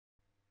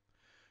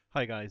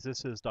Hi guys,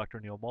 this is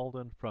Dr. Neil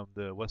Malden from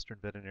the Western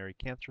Veterinary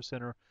Cancer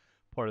Center,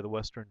 part of the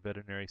Western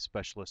Veterinary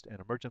Specialist and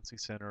Emergency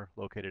Center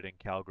located in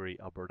Calgary,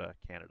 Alberta,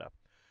 Canada.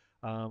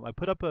 I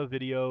put up a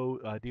video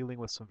dealing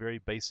with some very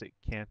basic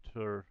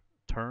cancer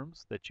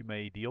terms that you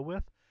may deal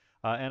with,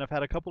 and I've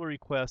had a couple of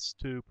requests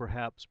to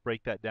perhaps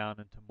break that down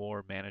into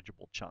more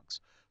manageable chunks.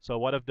 So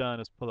what I've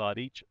done is pull out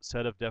each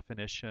set of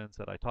definitions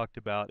that I talked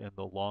about in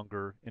the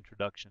longer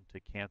introduction to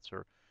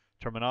cancer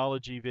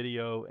terminology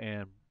video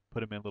and put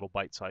them in little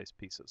bite-sized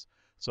pieces.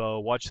 So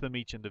watch them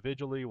each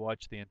individually,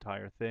 watch the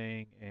entire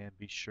thing, and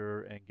be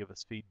sure and give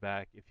us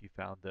feedback if you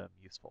found them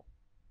useful.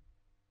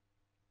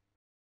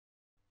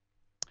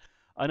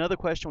 Another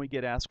question we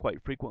get asked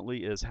quite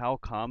frequently is how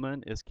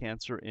common is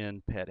cancer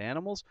in pet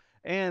animals?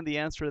 And the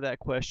answer to that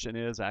question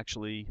is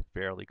actually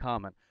fairly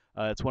common.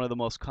 It's one of the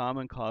most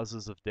common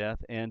causes of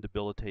death and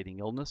debilitating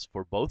illness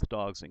for both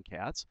dogs and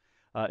cats.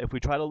 If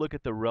we try to look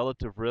at the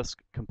relative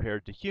risk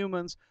compared to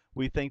humans,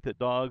 we think that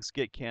dogs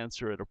get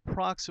cancer at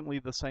approximately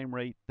the same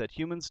rate that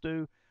humans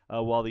do,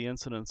 while the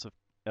incidence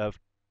of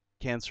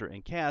cancer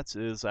in cats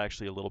is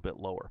actually a little bit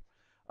lower.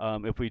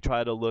 If we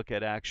try to look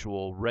at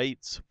actual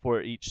rates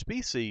for each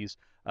species,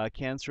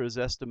 cancer is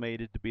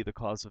estimated to be the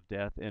cause of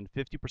death in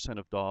 50%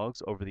 of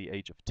dogs over the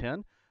age of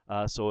 10.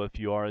 So if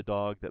you are a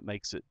dog that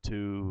makes it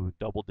to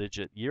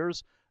double-digit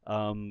years,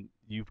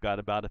 you've got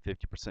about a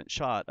 50%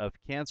 shot of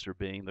cancer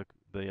being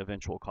the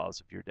eventual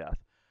cause of your death.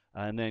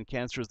 And then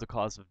cancer is the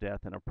cause of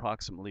death in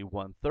approximately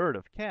 1/3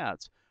 of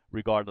cats,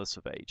 regardless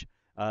of age.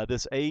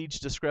 This age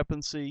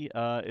discrepancy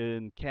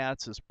in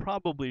cats is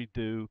probably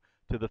due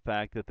to the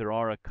fact that there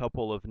are a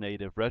couple of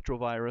native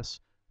retrovirus,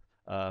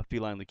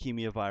 feline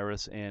leukemia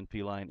virus, and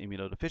feline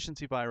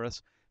immunodeficiency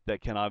virus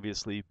that can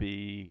obviously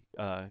be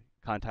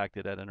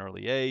contacted at an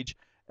early age,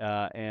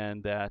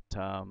 and that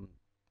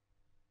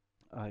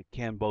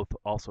can both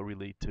also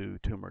lead to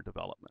tumor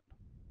development.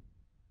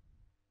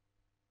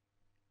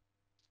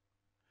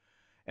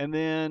 And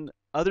then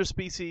other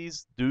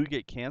species do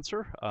get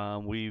cancer.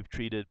 We've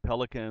treated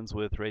pelicans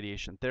with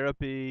radiation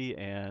therapy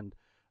and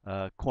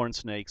corn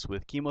snakes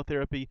with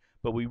chemotherapy,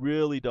 but we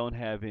really don't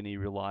have any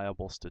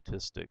reliable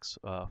statistics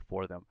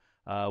for them.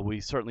 We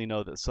certainly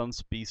know that some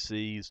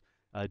species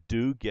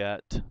do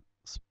get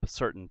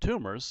certain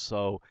tumors.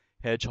 So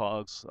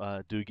hedgehogs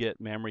do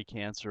get mammary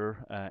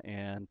cancer,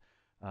 and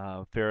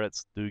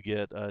ferrets do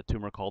get a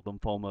tumor called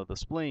lymphoma of the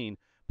spleen.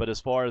 But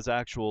as far as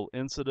actual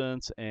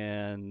incidence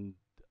and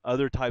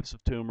other types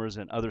of tumors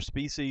and other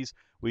species,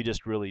 we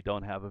just really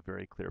don't have a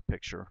very clear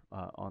picture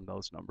on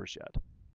those numbers yet.